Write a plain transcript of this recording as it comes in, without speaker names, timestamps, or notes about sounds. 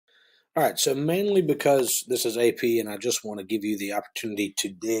All right, so mainly because this is AP and I just want to give you the opportunity to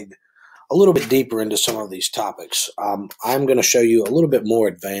dig a little bit deeper into some of these topics, I'm going to show you a little bit more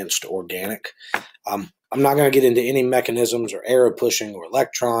advanced organic. I'm not going to get into any mechanisms or arrow pushing or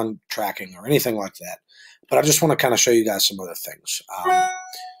electron tracking or anything like that, but I just want to kind of show you guys some other things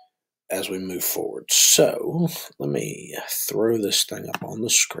as we move forward. So let me throw this thing up on the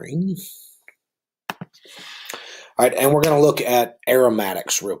screen. All right, and we're going to look at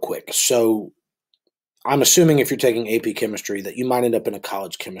aromatics real quick. So I'm assuming if you're taking AP chemistry that you might end up in a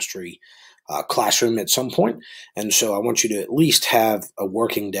college chemistry classroom at some point. And so I want you to at least have a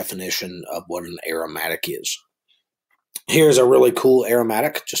working definition of what an aromatic is. Here's a really cool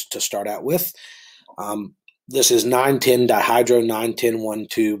aromatic just to start out with. This is 9,10-dihydro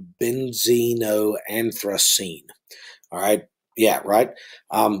 9,10,1,2 benzenoanthracene. All right. Yeah, right.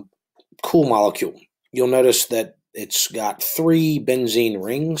 Cool molecule. You'll notice that it's got 3 benzene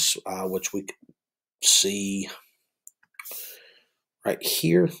rings, which we see right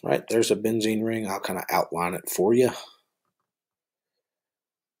here, right? There's a benzene ring. I'll kind of outline it for you.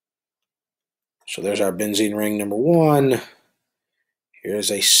 So there's our benzene ring number 1. Here's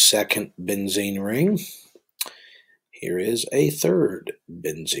a second benzene ring. Here is a third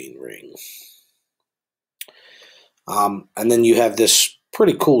benzene ring. And then you have this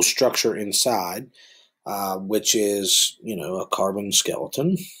pretty cool structure inside, which is, a carbon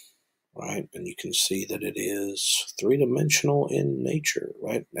skeleton. Right, and you can see that it is 3-dimensional in nature,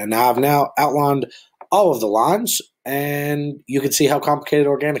 right? And now I've outlined all of the lines, and you can see how complicated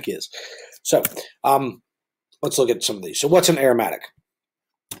organic is. So let's look at some of these. So what's an aromatic?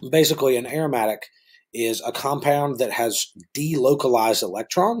 Basically, an aromatic is a compound that has delocalized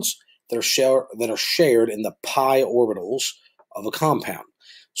electrons that are shared in the pi orbitals of a compound.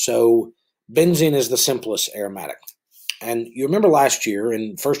 So benzene is the simplest aromatic. And you remember last year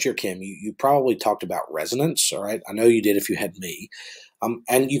in first year chem, you probably talked about resonance, all right? I know you did if you had me.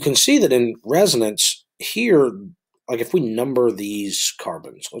 And you can see that in resonance here, like if we number these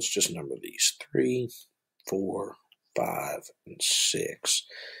carbons, let's just number these 3, 4, 5, and 6.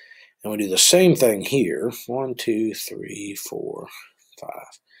 And we do the same thing here, 1, 2, 3, 4, 5,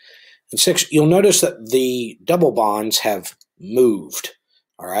 and 6. You'll notice that the double bonds have moved,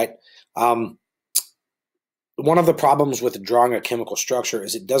 all right? One of the problems with drawing a chemical structure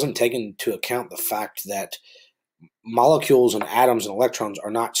is it doesn't take into account the fact that molecules and atoms and electrons are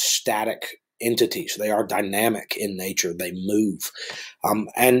not static entities. They are dynamic in nature. They move.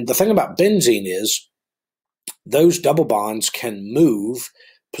 And the thing about benzene is those double bonds can move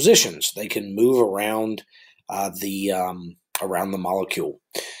positions. They can move around around the molecule.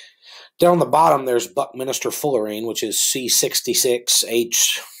 Down the bottom, there's Buckminster fullerene, which is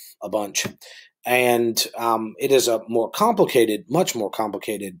C66H a bunch. And it is a more complicated, much more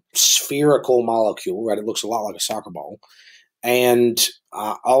complicated spherical molecule, right? It looks a lot like a soccer ball. And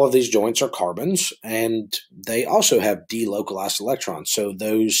all of these joints are carbons, and they also have delocalized electrons. So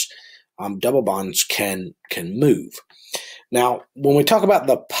those double bonds can move. Now, when we talk about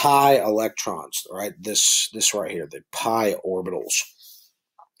the pi electrons, right, this right here, the pi orbitals,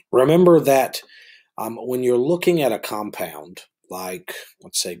 remember that when you're looking at a compound, like,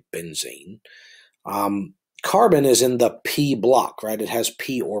 let's say, benzene, carbon is in the p block, right? It has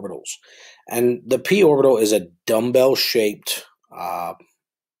p orbitals. And the p orbital is a dumbbell-shaped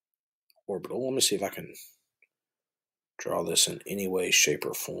orbital. Let me see if I can draw this in any way, shape,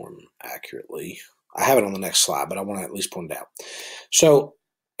 or form accurately. I have it on the next slide, but I want to at least point it out. So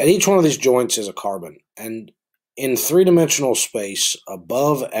at each one of these joints is a carbon. And in 3-dimensional space,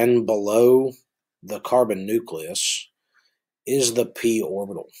 above and below the carbon nucleus is the p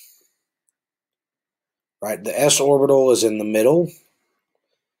orbital. Right, the s orbital is in the middle.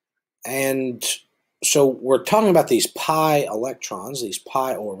 And so we're talking about these pi electrons, these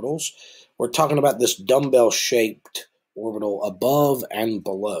pi orbitals. We're talking about this dumbbell-shaped orbital above and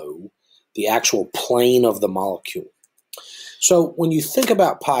below the actual plane of the molecule. So when you think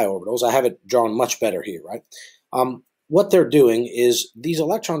about pi orbitals, I have it drawn much better here, right? What they're doing is these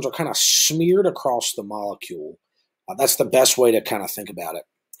electrons are kind of smeared across the molecule. That's the best way to kind of think about it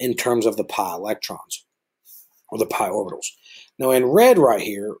in terms of the pi electrons, or the pi orbitals. Now in red right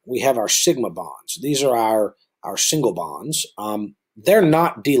here, we have our sigma bonds. These are our single bonds. They're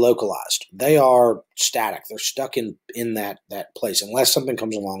not delocalized. They are static. They're stuck in that place unless something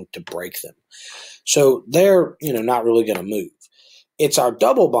comes along to break them. So they're not really going to move. It's our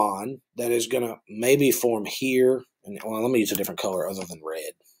double bond that is going to maybe form here. And well, let me use a different color other than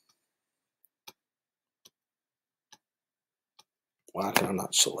red. Why can I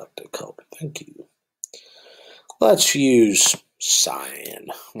not select a color? Thank you. Let's use cyan.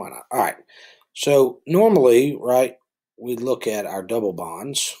 Why not? All right. So normally, right, we look at our double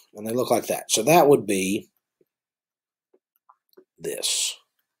bonds, and they look like that. So that would be this.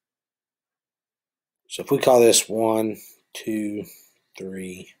 So if we call this 1, 2,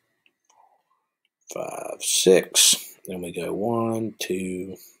 3, 5, 6, then we go 1,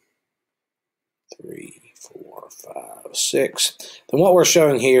 2, 3, 4, 5, 6. Then what we're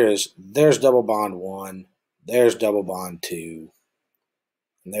showing here is there's double bond 1, there's double bond 2,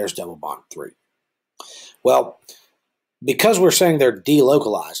 and there's double bond 3. Well, because we're saying they're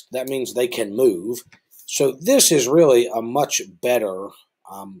delocalized, that means they can move. So this is really a much better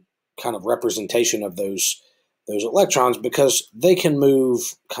kind of representation of those electrons because they can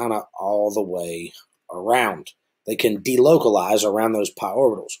move kind of all the way around. They can delocalize around those pi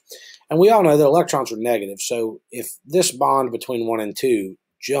orbitals. And we all know that electrons are negative, so if this bond between 1 and 2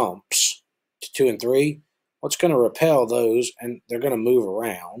 jumps to 2 and 3, what's going to repel those, and they're going to move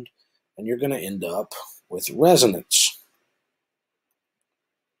around, and you're going to end up with resonance,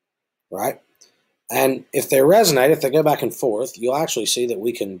 right? And if they resonate, if they go back and forth, you'll actually see that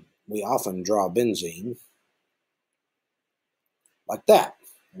we often draw benzene like that.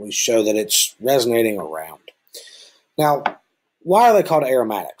 We show that it's resonating around. Now, why are they called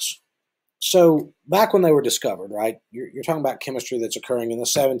aromatics? So back when they were discovered, right, you're talking about chemistry that's occurring in the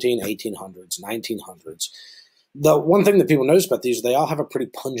 1800s, 1900s. The one thing that people notice about these, they all have a pretty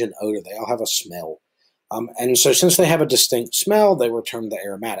pungent odor. They all have a smell. And so since they have a distinct smell, they were termed the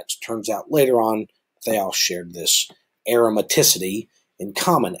aromatics. Turns out later on, they all shared this aromaticity in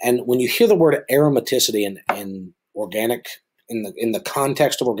common. And when you hear the word aromaticity in organic, in the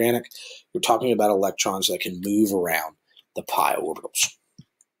context of organic, you're talking about electrons that can move around the pi orbitals.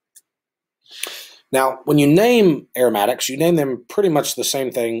 Now, when you name aromatics, you name them pretty much the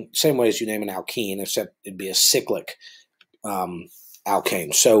same way as you name an alkene, except it'd be a cyclic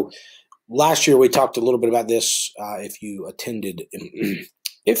alkane. So last year we talked a little bit about this. If you attended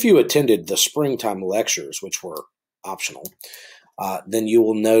the springtime lectures, which were optional, then you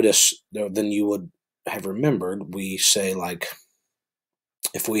will notice. Then you would have remembered. We say like,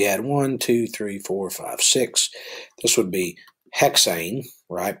 if we had 1, 2, 3, 4, 5, 6, this would be hexane,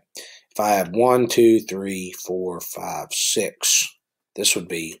 right? If I have 1, 2, 3, 4, 5, 6, this would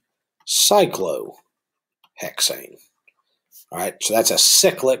be cyclohexane. All right, so that's a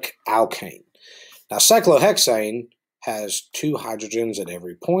cyclic alkane. Now, cyclohexane has 2 hydrogens at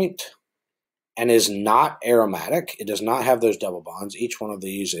every point and is not aromatic. It does not have those double bonds. Each one of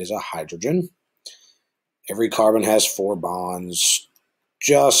these is a hydrogen. Every carbon has 4 bonds,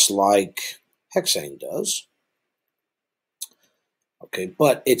 just like hexane does. Okay,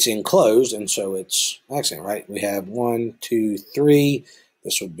 but it's enclosed, and so it's hexane, right? We have 1, 2, 3.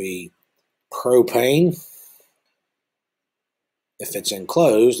 This would be propane. If it's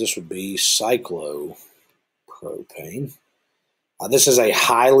enclosed, this would be cyclopropane. This is a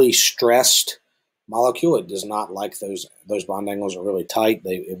highly stressed molecule. It does not like those bond angles are really tight.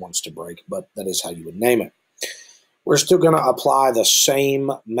 It wants to break, but that is how you would name it. We're still going to apply the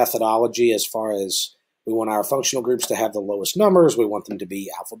same methodology as far as we want our functional groups to have the lowest numbers. We want them to be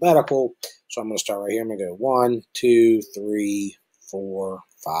alphabetical. So I'm going to start right here. I'm going to go 1, 2, 3, 4,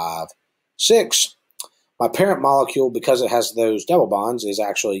 5, 6. My parent molecule, because it has those double bonds, is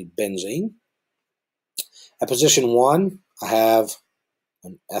actually benzene. At position 1, I have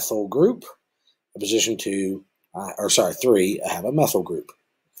an ethyl group. At position 3, I have a methyl group.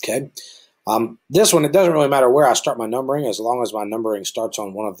 Okay. This one, it doesn't really matter where I start my numbering, as long as my numbering starts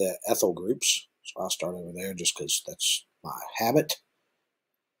on one of the ethyl groups. So I'll start over there just because that's my habit.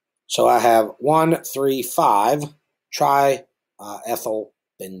 So I have 1, 3, 5 triethyl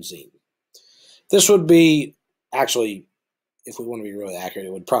benzene. This would be, actually, if we want to be really accurate,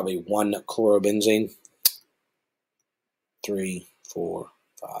 it would probably be 1 chlorobenzene. 3, 4,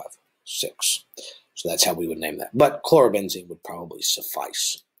 5, 6. So that's how we would name that. But chlorobenzene would probably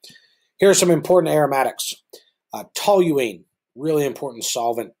suffice. Here are some important aromatics. Toluene, really important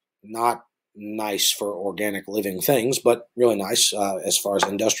solvent, not nice for organic living things, but really nice as far as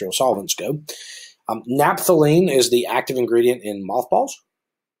industrial solvents go. Naphthalene is the active ingredient in mothballs.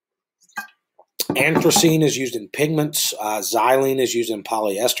 Anthracene is used in pigments. Xylene is used in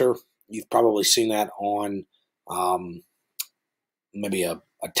polyester. You've probably seen that on maybe a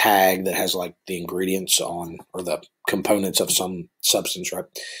tag that has like the ingredients on, or the components of some substance, right?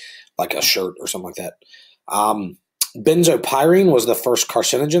 Like a shirt or something like that. Benzopyrene was the first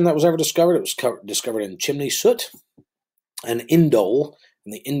carcinogen that was ever discovered. It was discovered in chimney soot. And indole,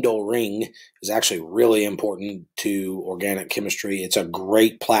 and the indole ring, is actually really important to organic chemistry. It's a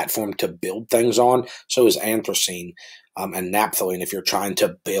great platform to build things on. So is anthracene. and naphthalene if you're trying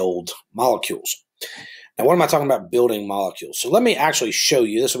to build molecules. Now, what am I talking about building molecules? So let me actually show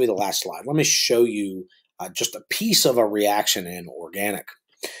you. This will be the last slide. Let me show you just a piece of a reaction in organic.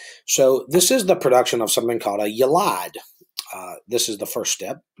 So this is the production of something called a halide. This is the first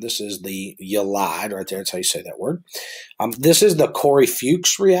step. This is the halide right there. That's how you say that word. This is the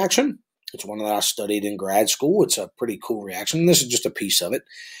Corey-Fuchs reaction. It's one that I studied in grad school. It's a pretty cool reaction. This is just a piece of it.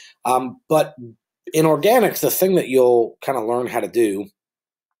 But in organic, the thing that you'll kind of learn how to do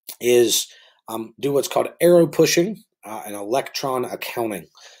is do what's called arrow pushing and electron accounting.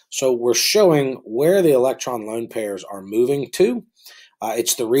 So we're showing where the electron lone pairs are moving to.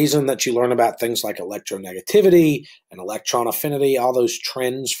 It's the reason that you learn about things like electronegativity and electron affinity, all those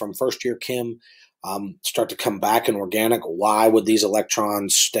trends from first-year chem start to come back in organic. Why would these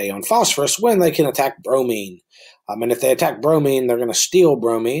electrons stay on phosphorus when they can attack bromine? And if they attack bromine, they're going to steal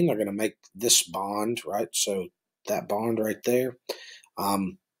bromine. They're going to make this bond, right? So that bond right there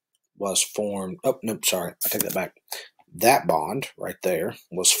was formed. Oh, no, sorry. I take that back. That bond right there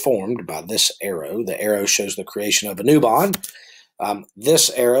was formed by this arrow. The arrow shows the creation of a new bond. This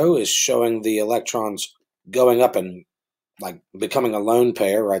arrow is showing the electrons going up and like becoming a lone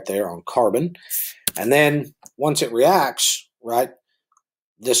pair right there on carbon. And then once it reacts, right,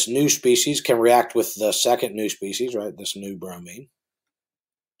 this new species can react with the second new species, right, this new bromine.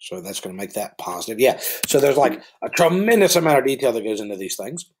 So that's going to make that positive. Yeah, so there's like a tremendous amount of detail that goes into these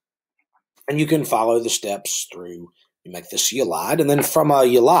things. And you can follow the steps through. You make this halide. And then from a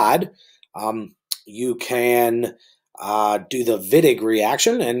halide, you can do the Wittig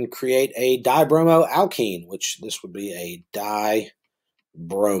reaction and create a dibromoalkene, which this would be a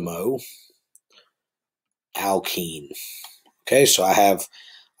dibromoalkene. Okay, so I have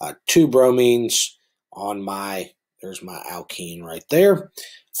 2 bromines on there's my alkene right there.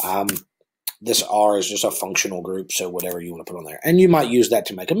 This R is just a functional group, so whatever you want to put on there. And you might use that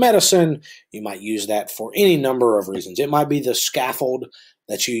to make a medicine. You might use that for any number of reasons. It might be the scaffold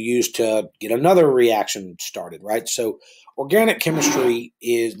that you use to get another reaction started, right? So organic chemistry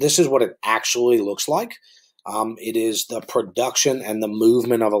this is what it actually looks like. It is the production and the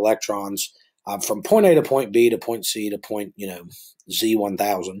movement of electrons from point A to point B to point C to point,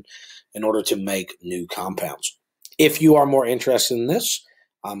 Z1000 in order to make new compounds. If you are more interested in this,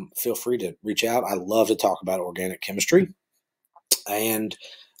 feel free to reach out. I love to talk about organic chemistry. And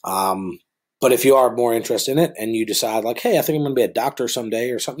but if you are more interested in it and you decide like, hey, I think I'm going to be a doctor someday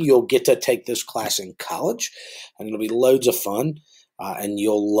or something, you'll get to take this class in college, and it'll be loads of fun, and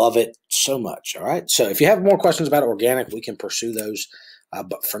you'll love it so much. All right. So if you have more questions about organic, we can pursue those.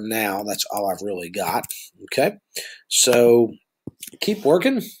 But for now, that's all I've really got. Okay. So keep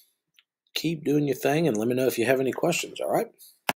working, keep doing your thing, and let me know if you have any questions. All right.